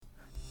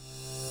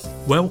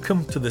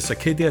Welcome to this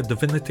Acadia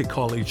Divinity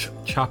College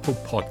Chapel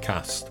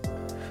podcast.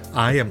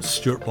 I am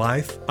Stuart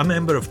Blythe, a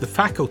member of the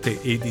faculty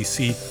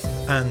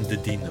ADC and the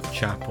Dean of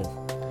Chapel.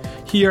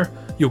 Here,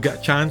 you'll get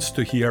a chance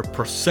to hear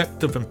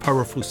perceptive and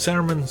powerful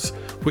sermons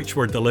which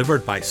were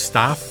delivered by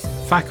staff,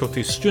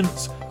 faculty,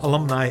 students,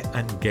 alumni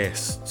and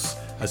guests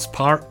as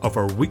part of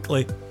our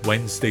weekly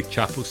Wednesday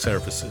chapel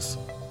services.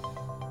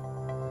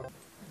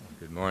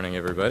 Good morning,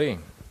 everybody.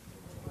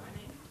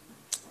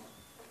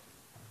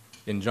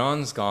 In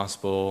John's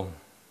Gospel,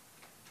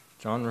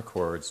 John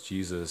records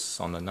Jesus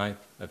on the night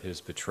of his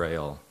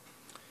betrayal,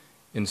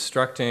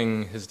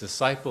 instructing his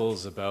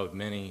disciples about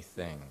many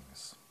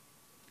things.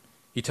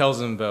 He tells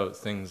them about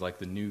things like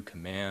the new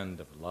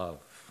command of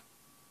love,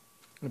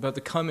 and about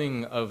the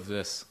coming of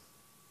this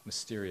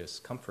mysterious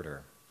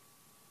comforter.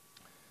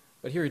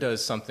 But here he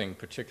does something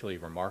particularly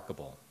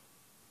remarkable.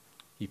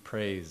 He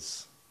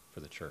prays for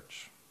the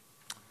church.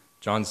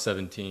 John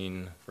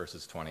 17,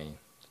 verses 20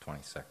 to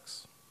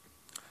 26.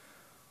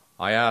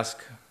 I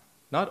ask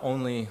not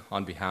only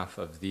on behalf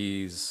of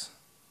these,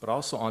 but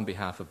also on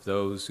behalf of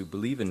those who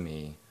believe in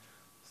me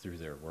through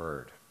their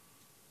word,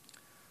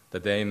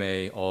 that they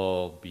may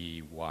all be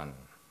one.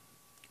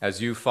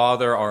 As you,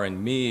 Father, are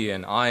in me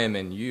and I am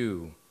in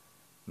you,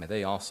 may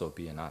they also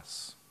be in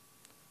us,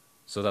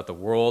 so that the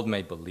world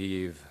may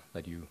believe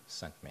that you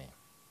sent me.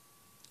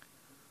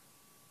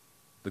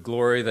 The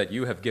glory that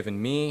you have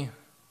given me,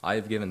 I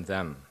have given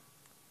them,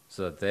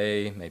 so that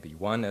they may be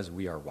one as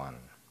we are one.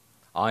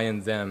 I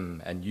and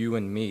them, and you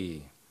and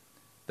me,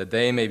 that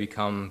they may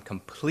become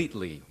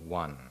completely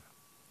one,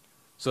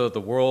 so that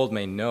the world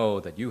may know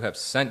that you have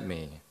sent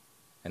me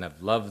and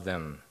have loved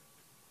them,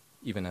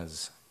 even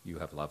as you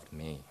have loved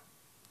me.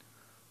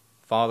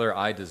 Father,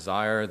 I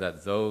desire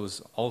that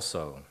those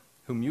also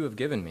whom you have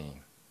given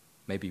me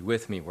may be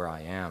with me where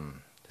I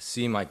am, to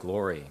see my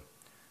glory,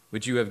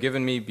 which you have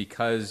given me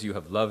because you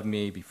have loved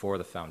me before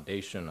the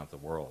foundation of the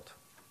world.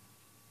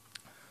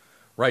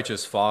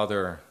 Righteous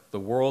Father, the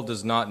world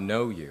does not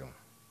know you,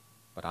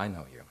 but I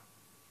know you.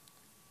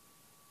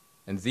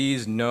 And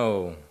these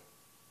know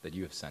that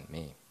you have sent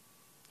me.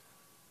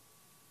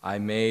 I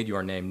made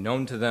your name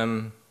known to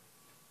them,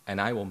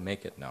 and I will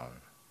make it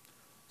known,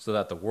 so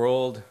that the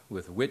world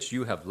with which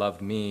you have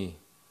loved me,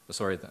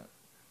 so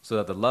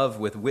that the love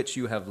with which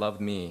you have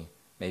loved me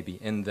may be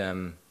in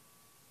them,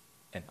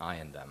 and I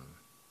in them.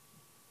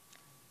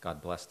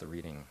 God bless the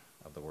reading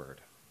of the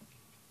word.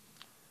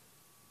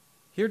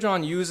 Here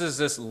John uses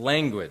this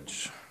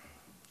language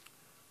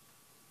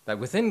that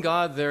within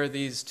God there are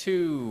these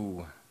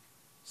two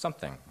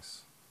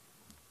somethings.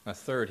 A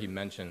third he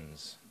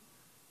mentions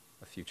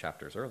a few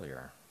chapters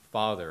earlier: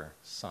 Father,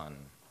 Son,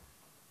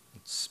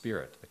 and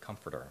Spirit, the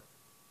Comforter.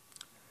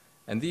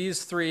 And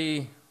these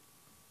three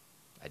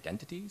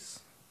identities,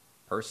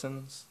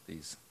 persons,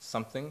 these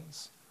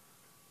somethings,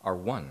 are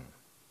one.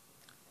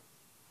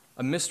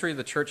 A mystery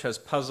the church has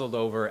puzzled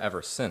over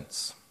ever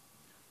since,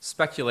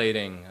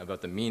 speculating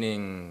about the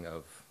meaning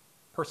of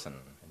person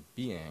and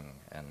being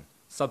and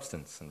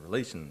substance and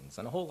relations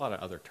and a whole lot of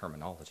other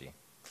terminology.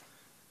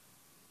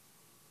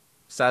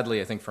 Sadly,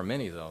 I think for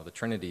many, though, the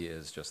Trinity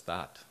is just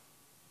that,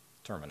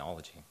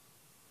 terminology.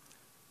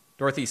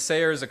 Dorothy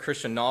Sayers, a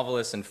Christian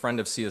novelist and friend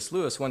of C.S.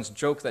 Lewis, once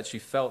joked that she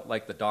felt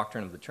like the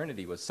doctrine of the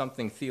Trinity was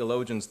something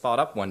theologians thought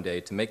up one day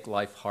to make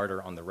life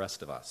harder on the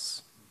rest of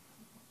us.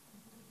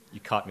 You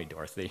caught me,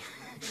 Dorothy.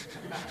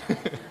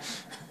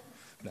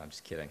 No, I'm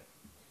just kidding.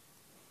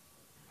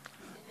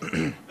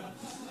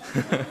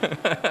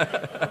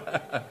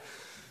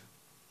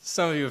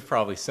 Some of you have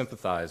probably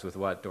sympathized with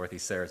what Dorothy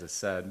Sayers has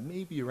said,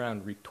 maybe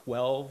around week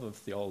 12 of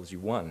Theology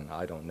 1,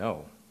 I don't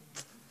know.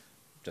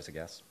 Just a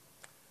guess.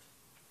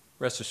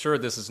 Rest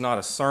assured, this is not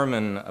a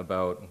sermon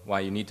about why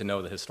you need to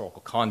know the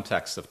historical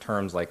context of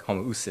terms like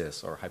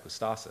homoousis or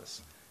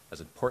hypostasis, as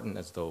important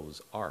as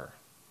those are,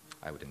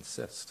 I would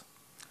insist.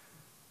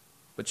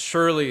 But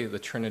surely the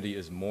Trinity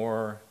is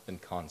more than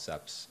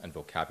concepts and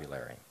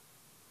vocabulary.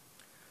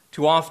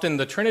 Too often,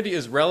 the Trinity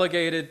is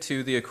relegated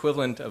to the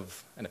equivalent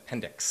of an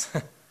appendix,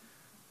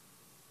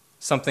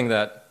 something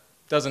that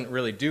doesn't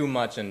really do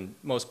much, and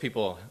most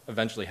people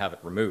eventually have it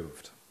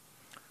removed.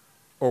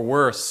 Or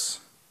worse,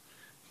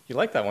 you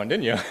liked that one,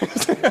 didn't you?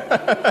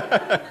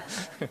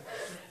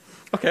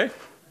 Okay,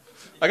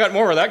 I got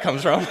more where that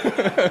comes from.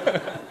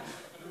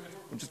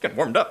 I'm just getting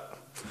warmed up.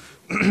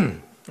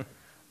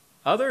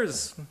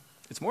 Others,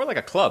 it's more like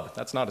a club.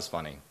 That's not as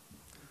funny.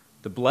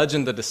 To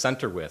bludgeon the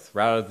dissenter with,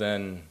 rather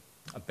than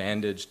a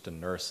bandage to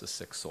nurse a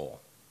sick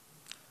soul.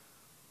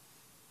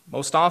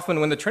 Most often,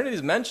 when the Trinity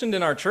is mentioned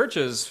in our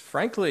churches,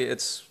 frankly,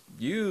 it's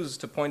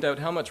used to point out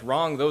how much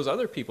wrong those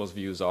other people's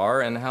views are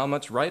and how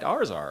much right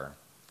ours are.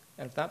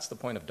 And if that's the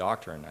point of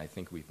doctrine, I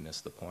think we've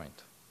missed the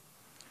point.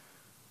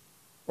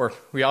 Or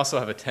we also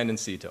have a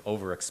tendency to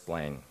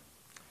over-explain.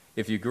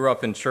 If you grew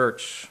up in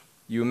church,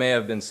 you may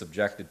have been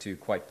subjected to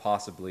quite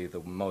possibly the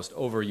most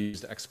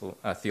overused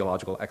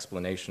theological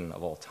explanation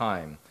of all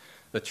time.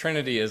 The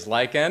Trinity is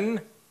like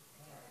an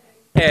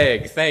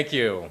egg. Thank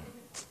you.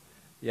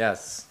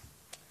 Yes.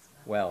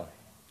 Well,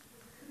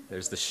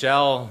 There's the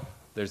shell,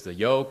 there's the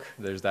yolk,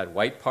 there's that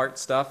white part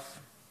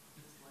stuff.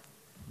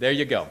 There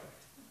you go.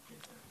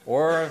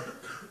 Or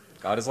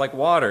God is like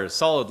water,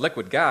 solid,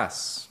 liquid,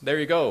 gas. There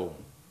you go.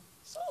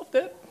 Solved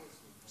it.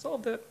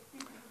 Solved it.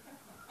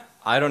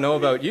 I don't know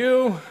about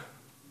you,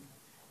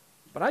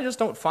 but I just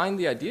don't find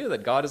the idea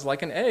that God is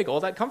like an egg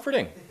all that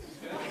comforting.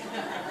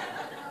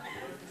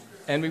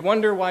 And we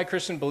wonder why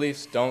Christian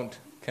beliefs don't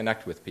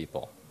connect with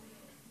people.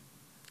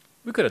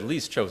 We could at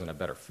least chosen a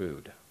better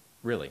food,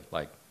 really.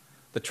 Like,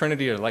 the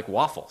Trinity are like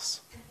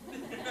waffles.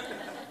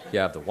 You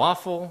have the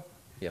waffle,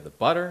 you have the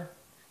butter,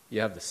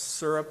 you have the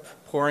syrup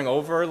pouring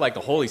over like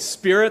the Holy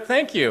Spirit.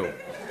 Thank you.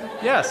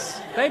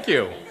 Yes, thank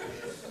you.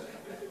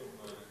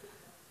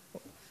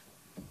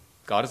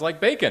 God is like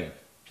bacon.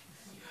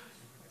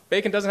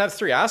 Bacon doesn't have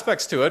 3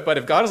 aspects to it, but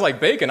if God is like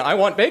bacon, I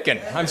want bacon.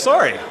 I'm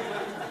sorry.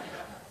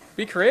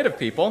 Be creative,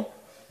 people.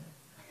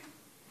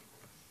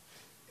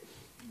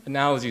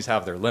 Analogies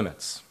have their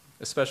limits,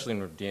 especially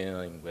when we're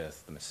dealing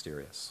with the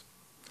mysterious.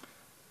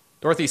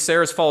 Dorothy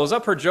Sayers follows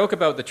up her joke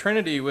about the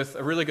Trinity with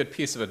a really good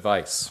piece of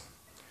advice.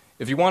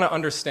 If you want to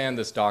understand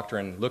this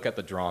doctrine, look at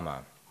the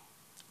drama.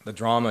 The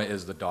drama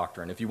is the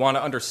doctrine. If you want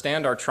to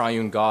understand our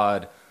triune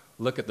God,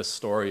 look at the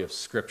story of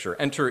Scripture.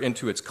 Enter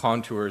into its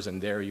contours,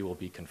 and there you will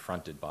be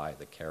confronted by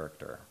the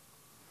character.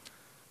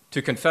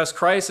 To confess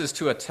Christ is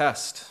to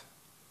attest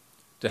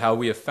to how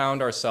we have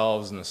found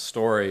ourselves in the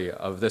story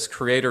of this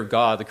Creator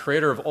God. The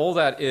Creator of all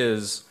that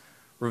is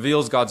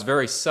reveals God's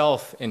very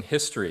self in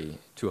history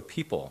to a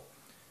people.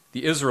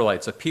 The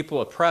Israelites, a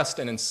people oppressed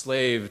and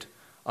enslaved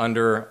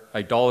under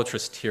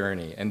idolatrous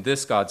tyranny. And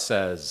this, God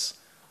says,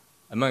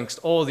 amongst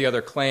all the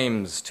other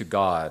claims to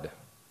God,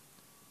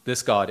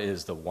 this God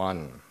is the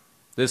one.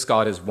 This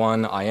God is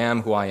one, I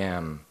am who I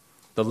am,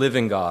 the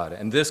living God.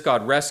 And this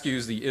God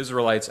rescues the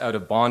Israelites out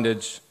of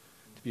bondage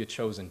to be a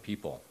chosen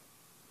people,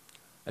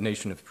 a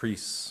nation of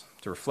priests,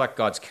 to reflect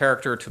God's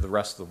character to the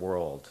rest of the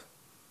world.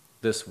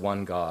 This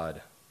one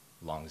God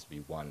longs to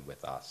be one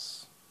with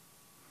us.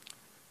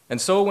 And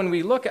so when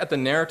we look at the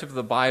narrative of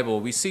the Bible,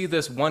 we see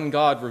this one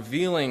God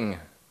revealing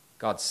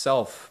God's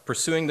self,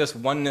 pursuing this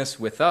oneness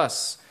with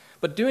us,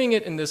 but doing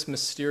it in this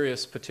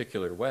mysterious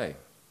particular way.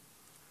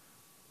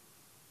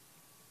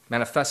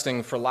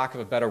 Manifesting, for lack of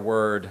a better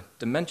word,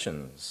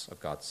 dimensions of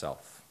God's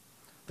self.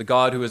 The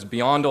God who is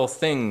beyond all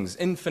things,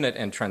 infinite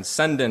and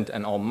transcendent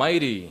and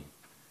almighty,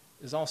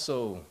 is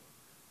also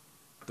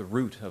the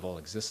root of all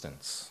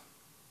existence,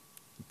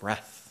 the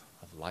breath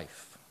of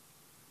life,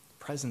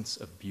 the presence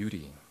of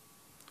beauty,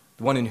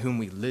 the one in whom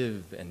we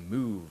live and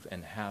move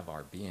and have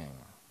our being,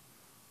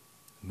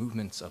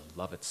 movements of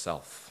love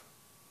itself,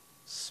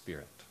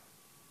 spirit.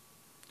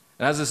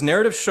 And as this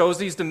narrative shows,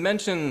 these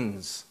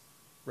dimensions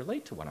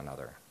relate to one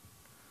another.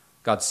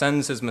 God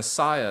sends his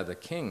Messiah, the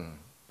King,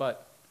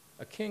 but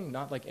a king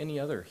not like any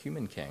other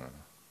human king.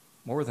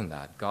 More than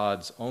that,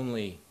 God's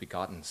only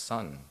begotten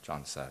Son,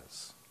 John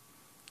says.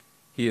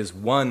 He is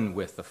one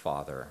with the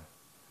Father,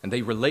 and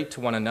they relate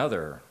to one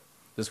another,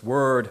 this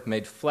Word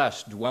made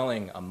flesh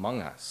dwelling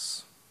among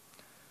us.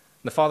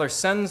 The Father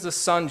sends the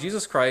Son,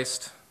 Jesus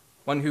Christ,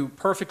 one who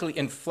perfectly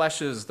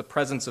enfleshes the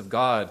presence of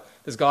God,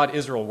 this God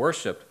Israel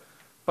worshiped,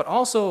 but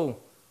also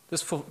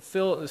this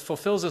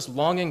fulfills this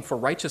longing for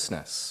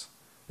righteousness,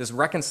 this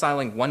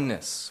reconciling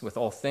oneness with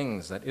all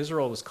things that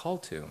Israel was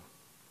called to,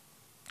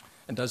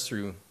 and does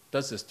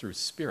this through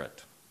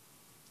Spirit.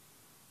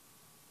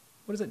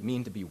 What does it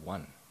mean to be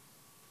one?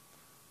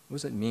 What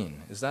does it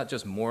mean? Is that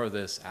just more of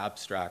this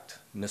abstract,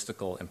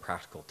 mystical, and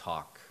practical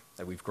talk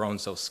that we've grown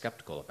so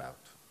skeptical about?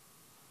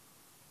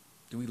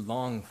 Do we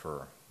long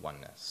for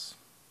oneness?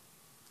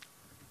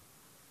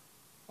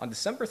 On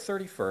December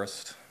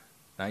 31st,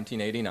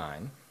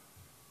 1989,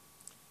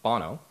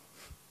 Bono,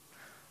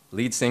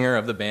 lead singer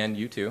of the band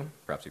U2,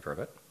 perhaps you've heard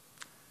of it,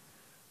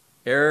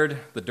 aired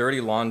the dirty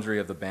laundry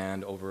of the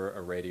band over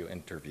a radio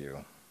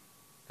interview.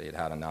 They had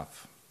had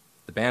enough.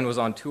 The band was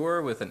on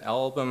tour with an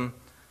album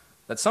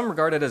that some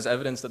regarded as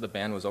evidence that the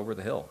band was over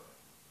the hill.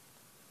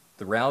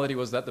 The reality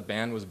was that the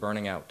band was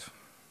burning out.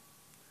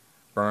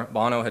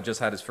 Bono had just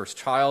had his first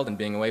child, and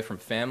being away from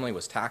family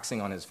was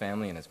taxing on his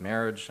family and his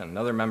marriage, and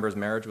another member's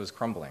marriage was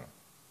crumbling.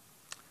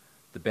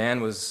 The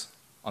band was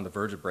on the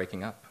verge of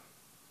breaking up.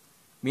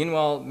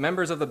 Meanwhile,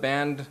 members of the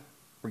band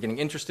were getting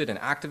interested in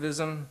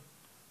activism,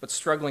 but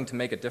struggling to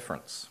make a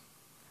difference.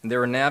 And they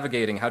were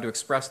navigating how to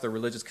express their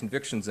religious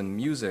convictions in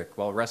music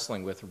while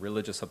wrestling with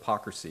religious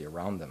hypocrisy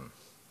around them.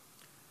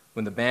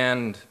 When the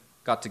band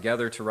got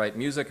together to write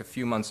music a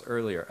few months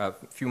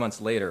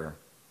later,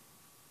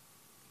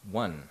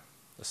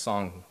 a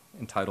song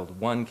entitled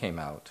One came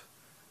out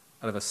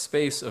of a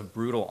space of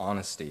brutal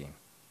honesty,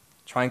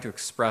 trying to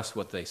express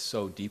what they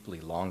so deeply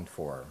longed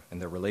for in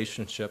their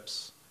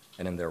relationships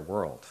and in their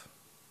world.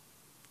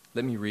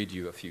 Let me read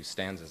you a few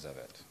stanzas of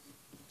it.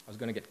 I was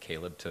going to get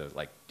Caleb to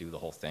do the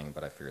whole thing,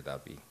 but I figured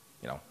that would be,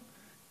 a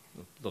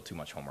little too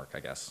much homework, I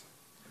guess.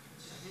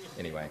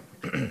 Anyway,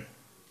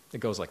 it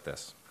goes like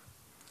this.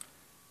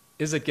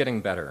 Is it getting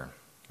better,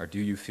 or do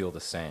you feel the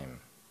same?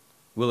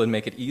 Will it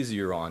make it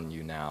easier on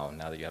you now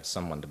that you have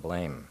someone to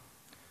blame?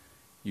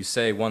 You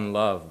say one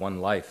love, one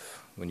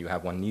life, when you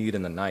have one need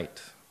in the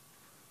night.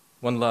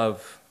 One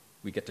love,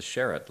 we get to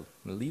share it.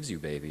 It leaves you,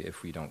 baby,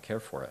 if we don't care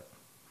for it.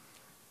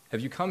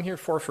 Have you come here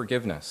for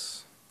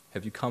forgiveness?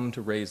 Have you come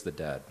to raise the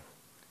dead?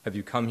 Have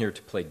you come here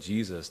to play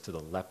Jesus to the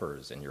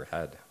lepers in your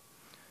head?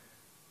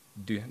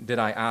 Did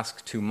I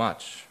ask too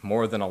much,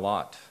 more than a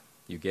lot?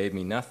 You gave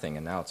me nothing,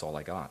 and now it's all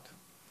I got.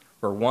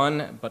 We're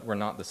one, but we're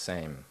not the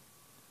same.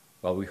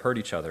 Well, we hurt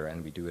each other,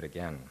 and we do it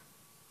again.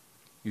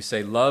 You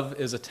say, love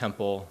is a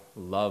temple,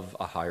 love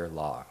a higher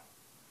law.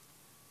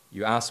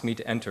 You ask me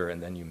to enter,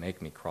 and then you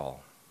make me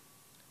crawl.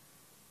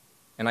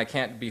 And I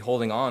can't be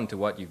holding on to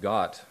what you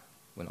got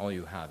when all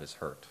you have is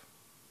hurt.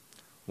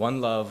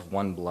 One love,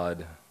 one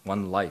blood,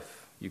 one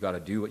life. You got to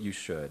do what you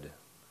should.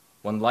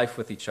 One life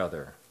with each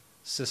other,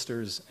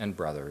 sisters and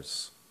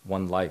brothers,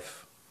 one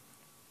life.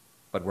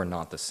 But we're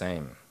not the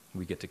same.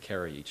 We get to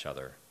carry each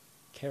other.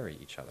 Carry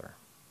each other.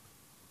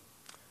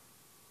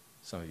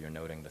 Some of you are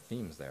noting the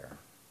themes there.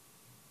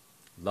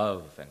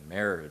 Love and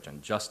marriage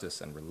and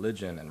justice and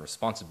religion and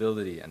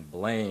responsibility and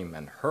blame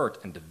and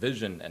hurt and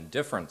division and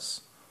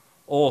difference,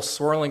 all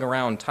swirling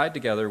around, tied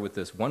together with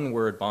this one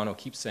word Bono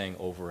keeps saying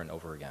over and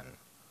over again.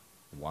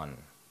 One.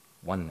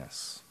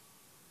 Oneness.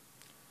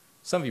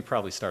 Some of you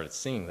probably started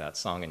singing that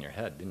song in your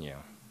head, didn't you?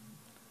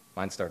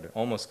 Mine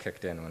almost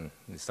kicked in when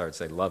you started to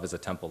say, love is a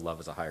temple, love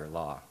is a higher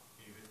law.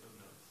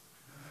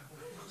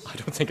 I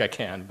don't think I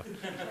can, but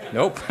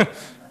nope.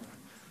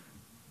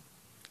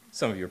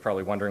 Some of you are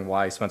probably wondering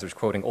why Spencer's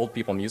quoting old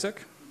people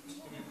music.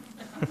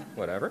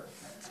 Whatever.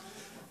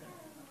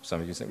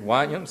 Some of you say,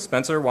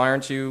 Spencer, why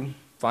aren't you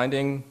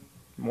finding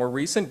more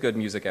recent good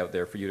music out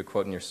there for you to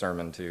quote in your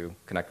sermon to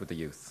connect with the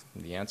youth?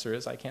 And the answer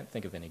is, I can't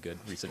think of any good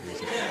recent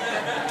music.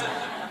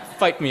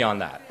 Fight me on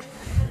that.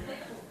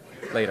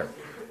 Later.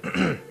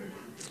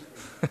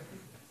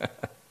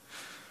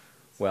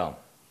 Well,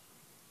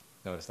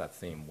 notice that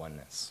theme,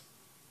 oneness.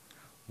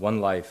 One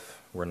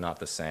life, we're not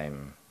the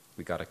same.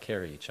 We got to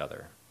carry each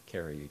other.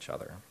 Carry each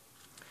other.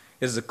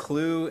 It is a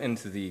clue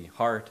into the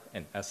heart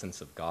and essence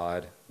of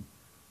God.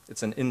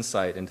 It's an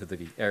insight into the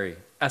very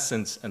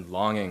essence and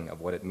longing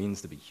of what it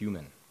means to be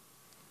human.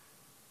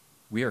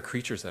 We are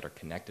creatures that are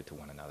connected to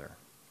one another.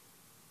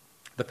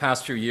 The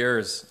past few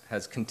years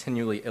has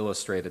continually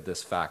illustrated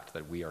this fact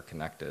that we are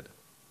connected.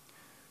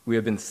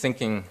 I've been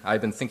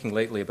thinking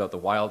lately about the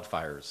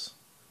wildfires.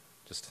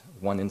 Just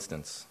one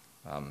instance,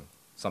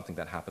 something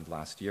that happened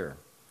last year.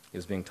 It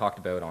was being talked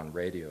about on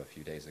radio a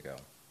few days ago.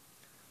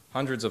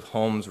 Hundreds of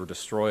homes were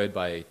destroyed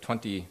by a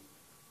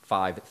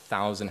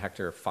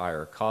 25,000-hectare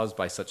fire caused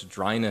by such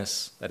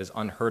dryness that is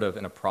unheard of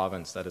in a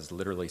province that is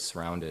literally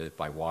surrounded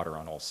by water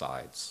on all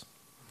sides.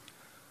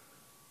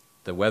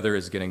 The weather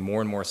is getting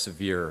more and more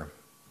severe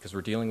because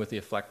we're dealing with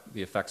the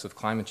effects of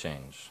climate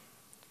change.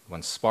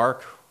 One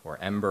spark or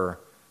ember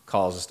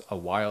caused a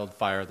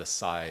wildfire the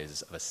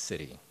size of a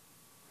city.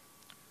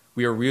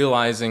 We are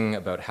realizing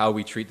about how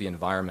we treat the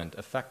environment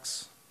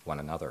affects one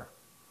another.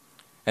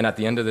 And at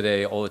the end of the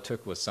day, all it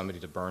took was somebody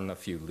to burn a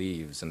few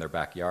leaves in their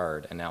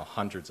backyard, and now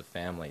hundreds of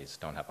families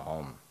don't have a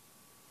home.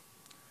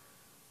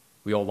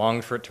 We all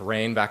longed for it to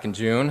rain back in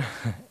June,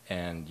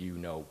 and you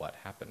know what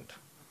happened.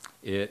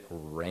 It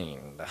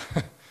rained.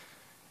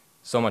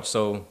 So much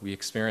so, we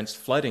experienced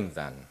flooding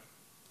then.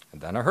 And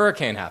then a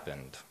hurricane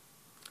happened.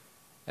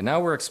 And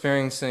now we're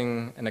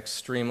experiencing an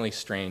extremely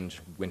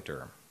strange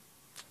winter.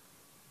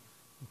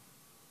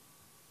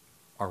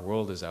 Our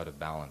world is out of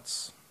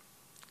balance,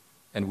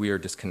 and we are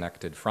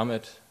disconnected from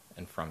it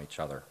and from each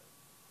other.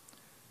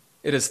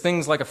 It is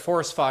things like a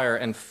forest fire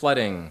and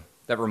flooding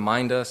that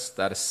remind us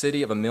that a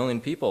city of 1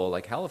 million people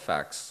like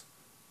Halifax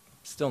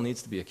still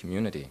needs to be a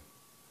community,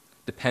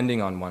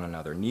 depending on one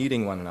another,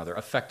 needing one another,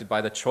 affected by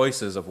the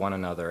choices of one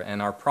another.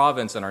 And our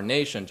province and our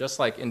nation, just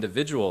like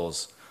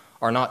individuals,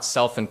 are not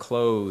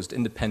self-enclosed,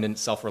 independent,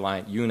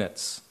 self-reliant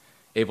units,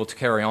 able to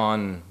carry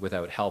on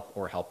without help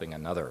or helping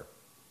another.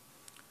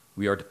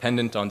 We are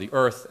dependent on the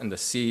earth and the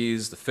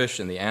seas, the fish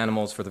and the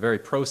animals for the very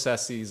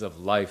processes of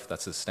life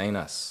that sustain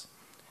us.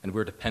 And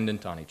we're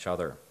dependent on each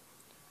other.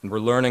 And we're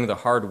learning the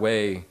hard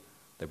way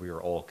that we are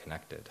all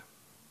connected.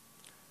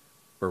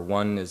 Where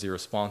one is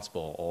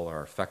irresponsible, all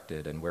are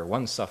affected. And where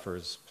one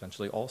suffers,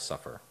 potentially all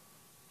suffer.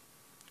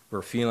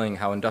 We're feeling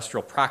how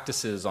industrial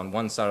practices on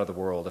one side of the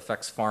world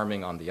affects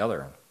farming on the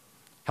other.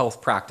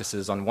 Health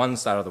practices on one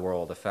side of the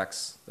world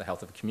affects the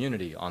health of a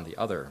community on the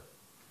other.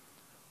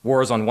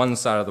 Wars on one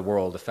side of the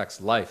world affects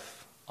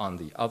life on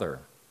the other.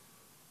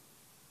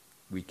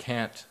 We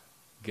can't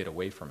get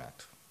away from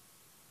it.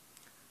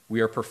 We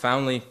are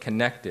profoundly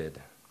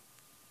connected,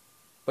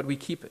 but we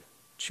keep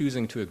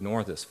choosing to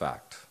ignore this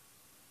fact,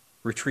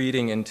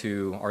 retreating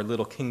into our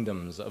little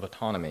kingdoms of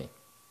autonomy.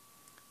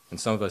 And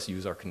some of us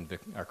use our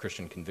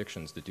Christian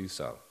convictions to do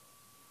so.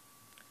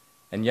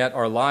 And yet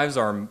our lives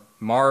are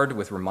marred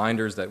with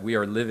reminders that we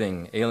are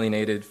living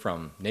alienated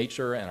from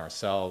nature and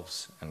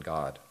ourselves and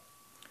God.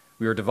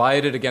 We are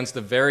divided against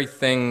the very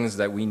things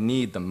that we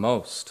need the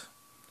most.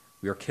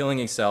 We are killing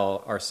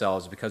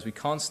ourselves because we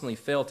constantly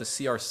fail to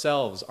see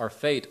ourselves, our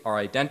fate, our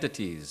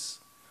identities,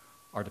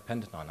 are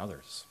dependent on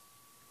others.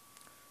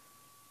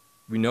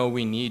 We know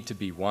we need to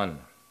be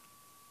one.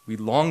 We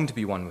long to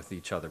be one with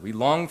each other. We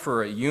long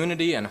for a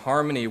unity and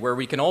harmony where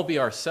we can all be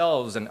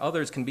ourselves and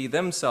others can be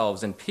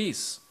themselves in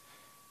peace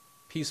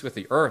with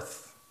the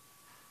earth.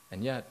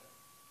 And yet,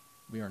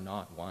 we are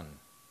not one.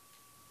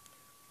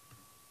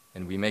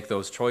 And we make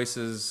those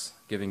choices,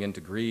 giving in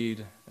to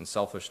greed and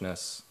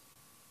selfishness,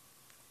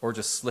 or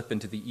just slip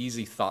into the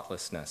easy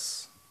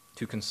thoughtlessness,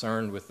 too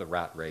concerned with the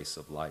rat race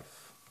of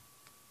life.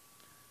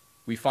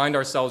 We find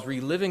ourselves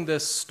reliving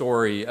this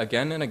story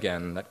again and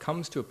again that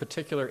comes to a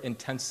particular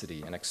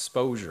intensity and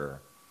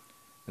exposure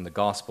in the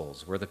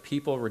Gospels, where the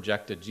people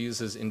rejected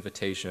Jesus'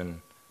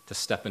 invitation to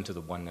step into the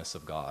oneness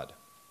of God.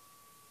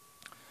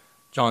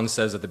 John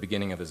says at the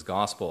beginning of his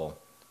Gospel,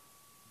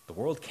 the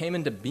world came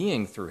into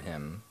being through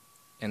him,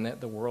 and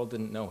that the world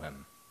didn't know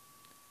him.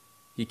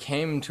 He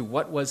came to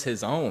what was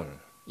his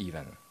own,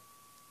 even,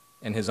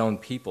 and his own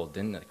people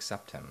didn't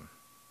accept him.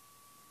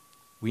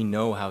 We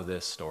know how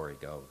this story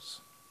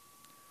goes.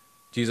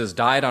 Jesus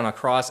died on a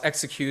cross,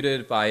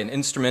 executed by an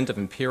instrument of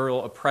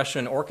imperial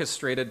oppression,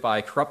 orchestrated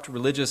by corrupt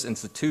religious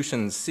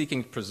institutions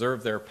seeking to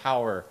preserve their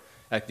power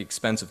at the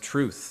expense of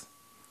truth.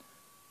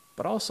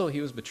 But also he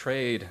was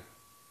betrayed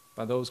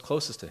by those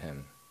closest to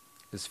him,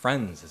 his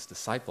friends, his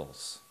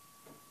disciples.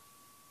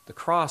 The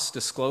cross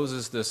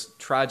discloses this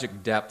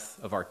tragic depth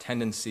of our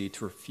tendency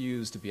to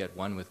refuse to be at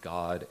one with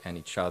God and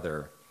each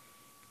other,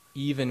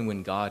 even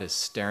when God is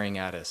staring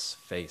at us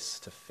face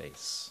to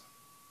face.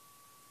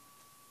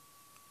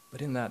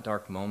 But in that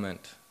dark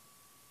moment,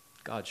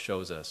 God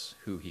shows us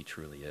who he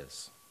truly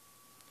is.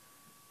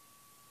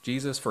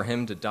 Jesus, for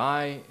him to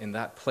die in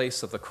that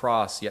place of the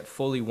cross, yet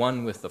fully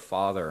one with the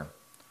Father,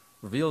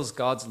 reveals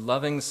God's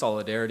loving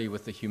solidarity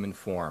with the human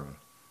form,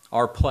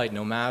 our plight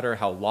no matter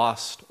how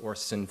lost or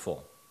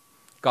sinful.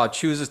 God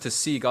chooses to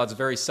see God's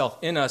very self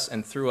in us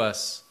and through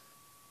us,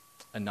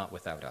 and not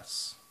without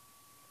us,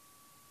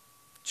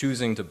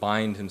 choosing to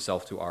bind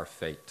himself to our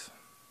fate,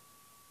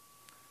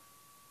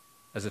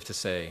 as if to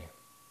say,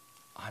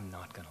 I'm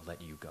not going to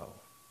let you go.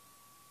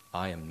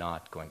 I am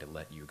not going to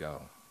let you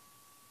go.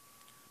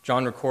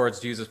 John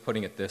records Jesus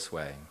putting it this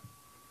way,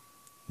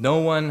 no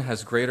one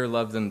has greater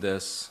love than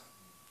this,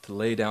 to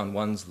lay down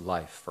one's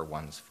life for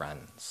one's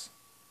friends.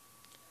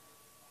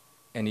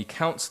 And he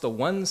counts the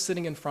ones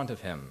sitting in front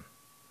of him,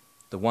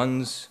 the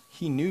ones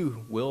he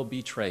knew will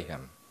betray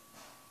him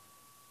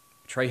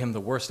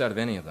the worst out of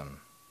any of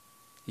them.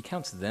 He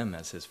counts them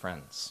as his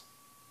friends.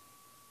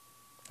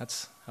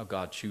 That's how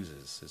God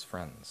chooses his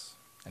friends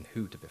and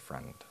who to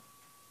befriend.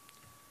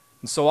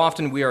 And so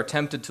often we are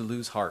tempted to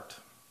lose heart,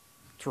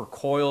 to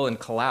recoil and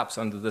collapse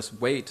under this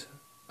weight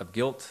of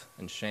guilt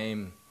and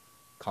shame,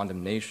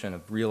 condemnation,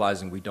 of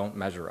realizing we don't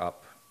measure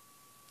up.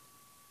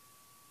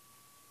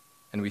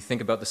 And we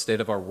think about the state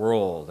of our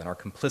world and our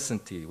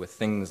complicity with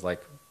things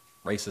like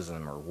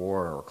racism or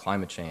war or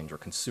climate change or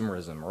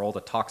consumerism or all the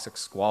toxic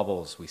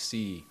squabbles we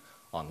see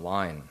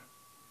online.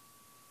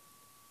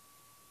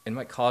 It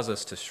might cause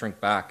us to shrink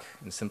back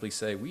and simply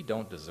say, we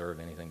don't deserve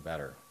anything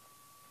better.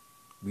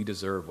 We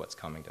deserve what's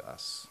coming to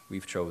us.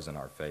 We've chosen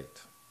our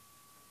fate.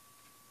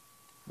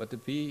 But to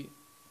be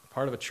a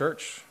part of a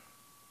church,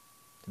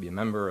 to be a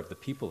member of the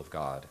people of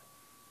God,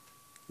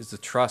 is to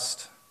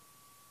trust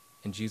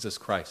in Jesus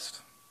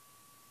Christ.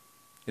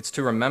 It's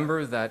to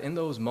remember that in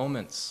those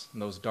moments,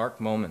 in those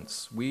dark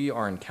moments, we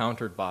are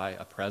encountered by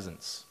a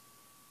presence,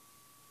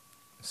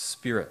 a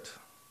spirit,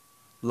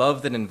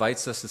 love that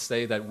invites us to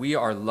say that we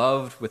are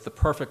loved with the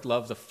perfect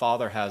love the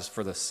Father has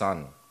for the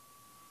Son,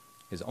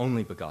 his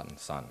only begotten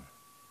Son.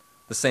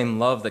 The same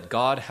love that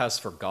God has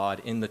for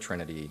God in the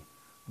Trinity,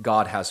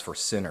 God has for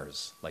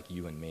sinners like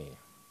you and me.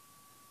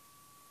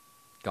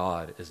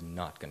 God is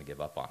not going to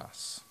give up on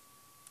us.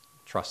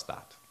 Trust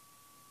that.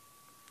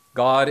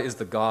 God is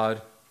the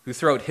God who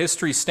throughout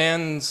history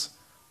stands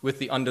with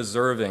the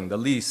undeserving, the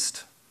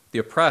least, the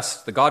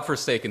oppressed, the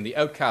God-forsaken, the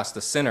outcast,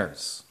 the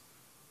sinners,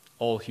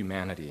 all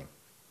humanity,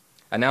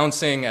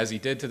 announcing, as he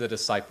did to the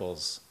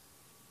disciples,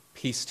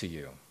 peace to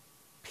you,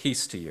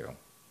 peace to you.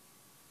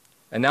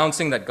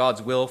 Announcing that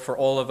God's will for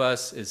all of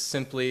us is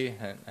simply,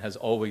 and has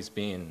always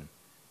been,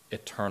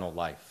 eternal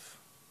life.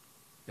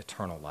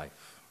 Eternal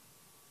life.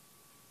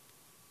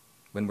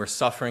 When we're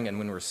suffering and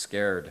when we're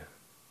scared,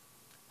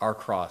 our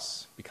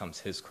cross becomes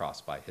his cross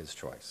by his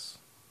choice.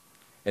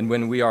 And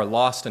when we are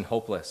lost and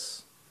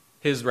hopeless,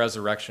 his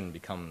resurrection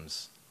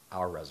becomes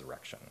our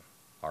resurrection,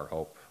 our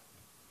hope.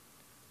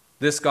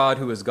 This God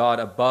who is God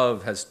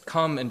above has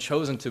come and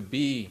chosen to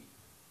be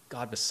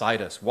God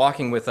beside us,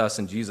 walking with us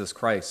in Jesus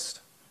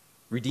Christ,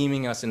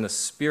 redeeming us in the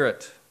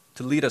Spirit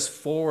to lead us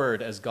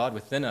forward as God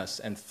within us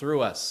and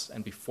through us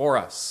and before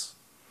us.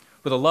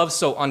 With a love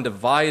so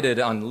undivided,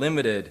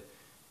 unlimited,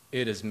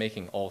 it is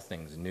making all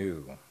things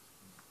new,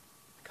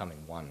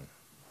 becoming one.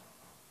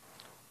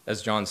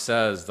 As John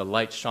says, the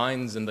light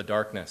shines in the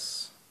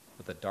darkness,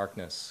 but the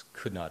darkness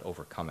could not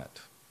overcome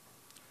it.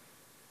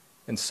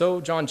 And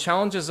so John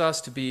challenges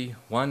us to be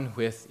one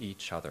with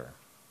each other.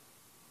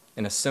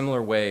 in a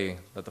similar way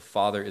that the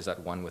Father is at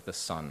one with the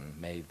Son,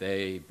 may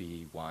they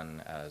be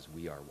one as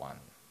we are one.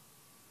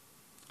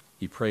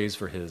 He prays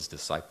for his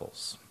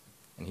disciples,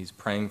 and he's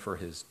praying for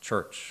his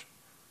church,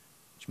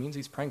 which means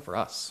he's praying for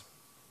us.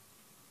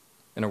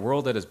 In a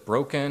world that is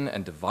broken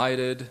and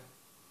divided,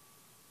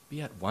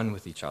 be at one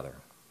with each other.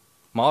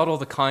 Model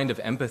the kind of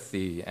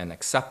empathy and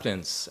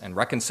acceptance and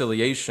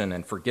reconciliation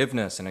and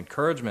forgiveness and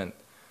encouragement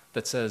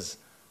that says,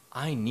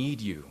 I need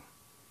you.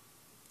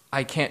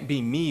 I can't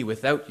be me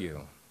without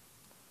you.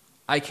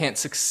 I can't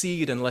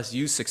succeed unless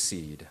you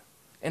succeed.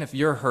 And if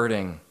you're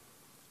hurting,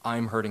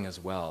 I'm hurting as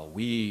well.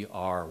 We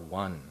are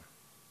one.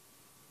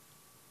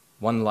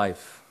 One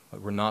life,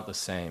 but we're not the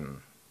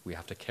same. We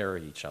have to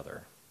carry each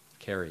other.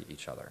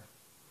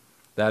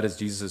 That is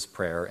Jesus'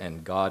 prayer,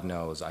 and God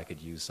knows I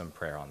could use some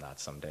prayer on that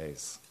some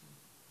days.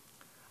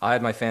 I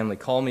had my family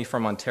call me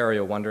from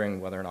Ontario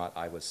wondering whether or not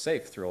I was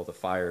safe through all the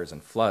fires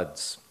and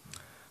floods.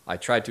 I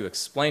tried to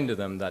explain to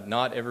them that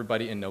not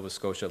everybody in Nova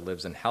Scotia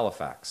lives in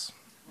Halifax.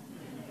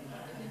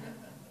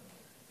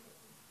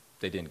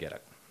 They didn't get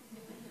it.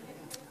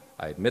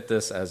 I admit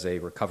this as a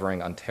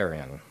recovering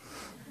Ontarian.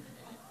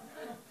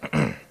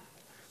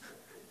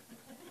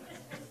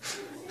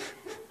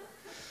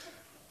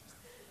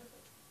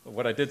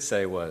 What I did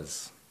say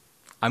was,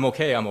 I'm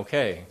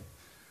okay.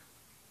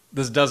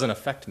 This doesn't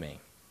affect me.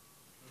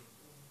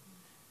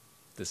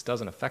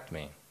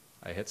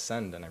 I hit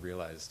send and I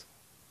realized,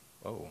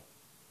 oh.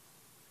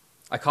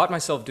 I caught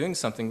myself doing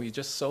something we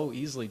just so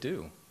easily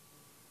do.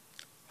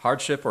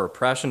 Hardship or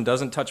oppression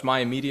doesn't touch my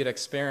immediate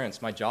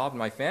experience, my job,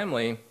 my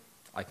family.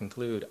 I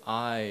conclude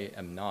I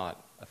am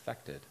not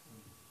affected.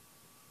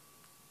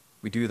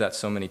 We do that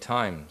so many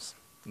times.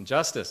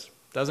 Injustice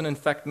doesn't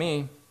affect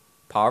me.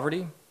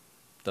 Poverty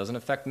doesn't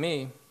affect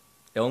me.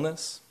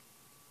 Illness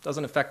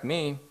doesn't affect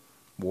me.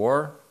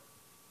 War,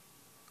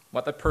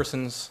 what that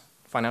person's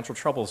financial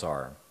troubles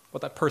are,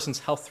 what that person's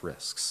health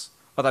risks,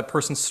 what that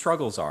person's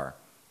struggles are,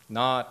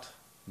 not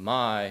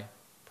my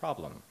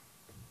problem.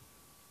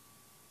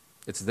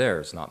 It's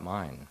theirs, not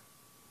mine.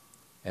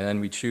 And then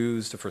we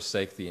choose to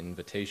forsake the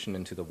invitation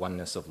into the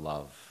oneness of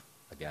love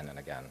again and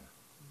again.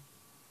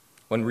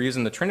 One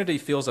reason the Trinity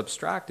feels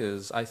abstract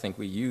is I think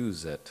we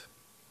use it.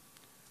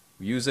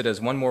 We use it as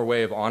one more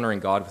way of honoring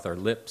God with our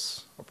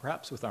lips, or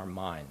perhaps with our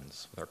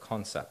minds, with our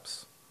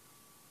concepts,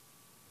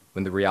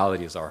 when the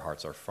reality is our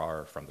hearts are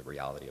far from the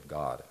reality of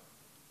God.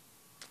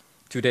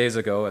 2 days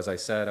ago, as I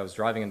said, I was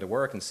driving into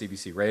work and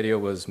CBC Radio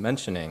was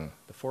mentioning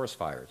the forest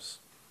fires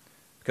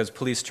because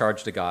police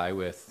charged a guy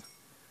with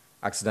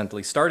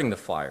accidentally starting the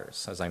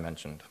fires, as I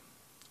mentioned.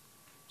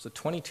 It was a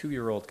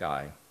 22-year-old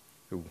guy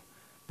who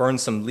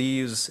burned some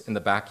leaves in the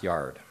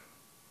backyard.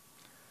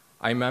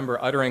 I remember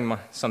uttering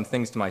some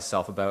things to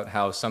myself about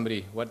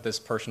what this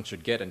person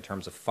should get in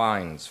terms of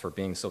fines for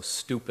being so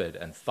stupid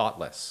and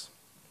thoughtless.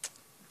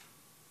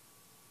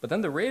 But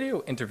then the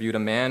radio interviewed a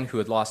man who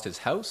had lost his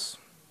house,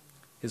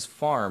 his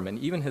farm, and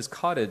even his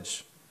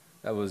cottage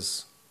that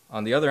was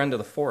on the other end of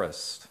the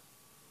forest.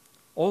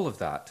 All of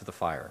that to the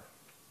fire.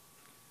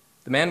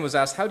 The man was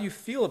asked, how do you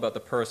feel about the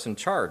person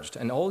charged?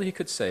 And all he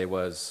could say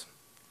was,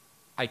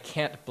 I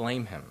can't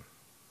blame him.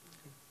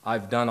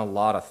 I've done a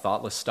lot of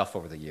thoughtless stuff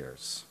over the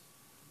years.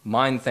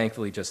 Mine,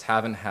 thankfully, just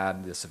haven't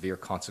had the severe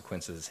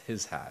consequences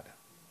his had.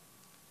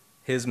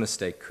 His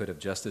mistake could have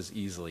just as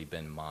easily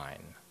been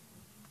mine.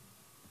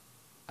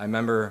 I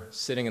remember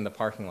sitting in the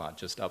parking lot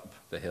just up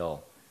the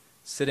hill,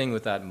 sitting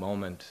with that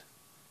moment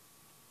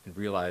and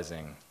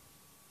realizing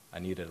I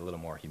needed a little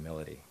more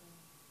humility.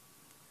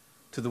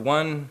 To the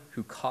one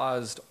who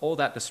caused all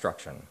that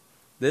destruction,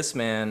 this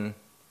man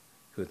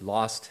who had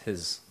lost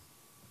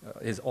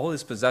all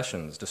his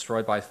possessions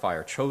destroyed by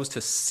fire, chose to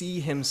see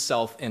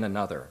himself in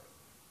another.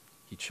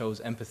 He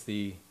chose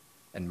empathy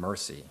and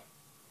mercy.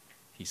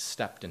 He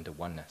stepped into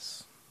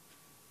oneness.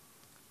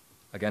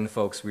 Again,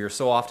 folks, we are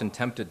so often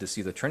tempted to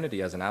see the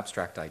Trinity as an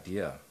abstract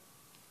idea,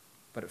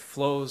 but it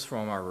flows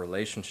from our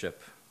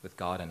relationship with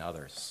God and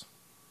others.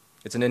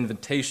 It's an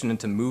invitation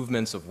into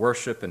movements of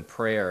worship and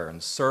prayer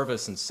and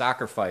service and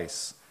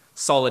sacrifice,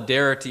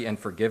 solidarity and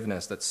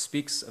forgiveness that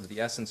speaks of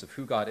the essence of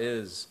who God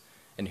is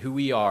and who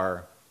we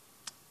are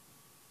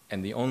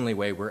and the only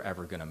way we're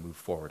ever going to move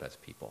forward as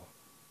people.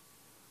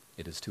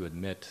 It is to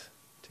admit,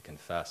 to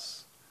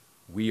confess,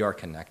 we are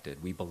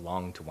connected, we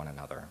belong to one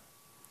another.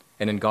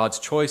 And in God's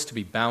choice to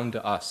be bound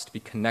to us, to be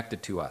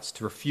connected to us,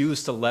 to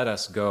refuse to let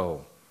us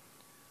go,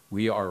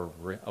 we are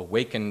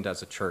awakened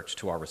as a church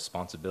to our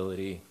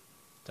responsibility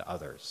to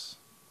others,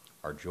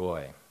 our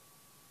joy,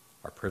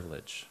 our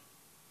privilege,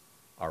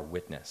 our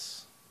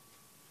witness.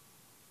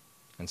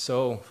 And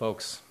so,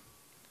 folks,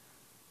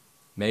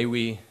 may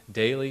we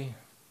daily,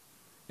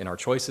 in our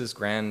choices,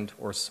 grand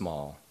or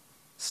small,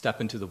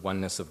 step into the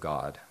oneness of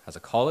God as a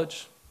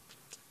college,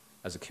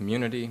 as a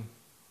community,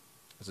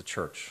 as a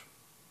church,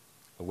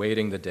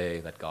 awaiting the day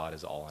that God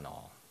is all in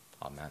all.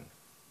 Amen.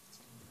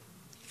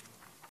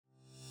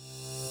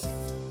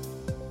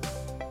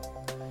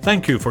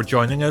 Thank you for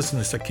joining us in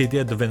this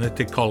Acadia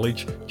Divinity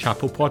College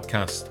Chapel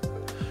podcast.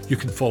 You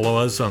can follow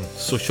us on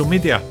social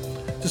media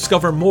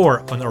Discover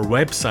more on our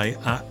website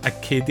at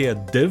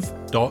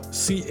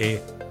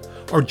acadiadiv.ca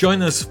or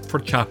join us for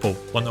chapel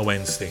on a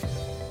Wednesday.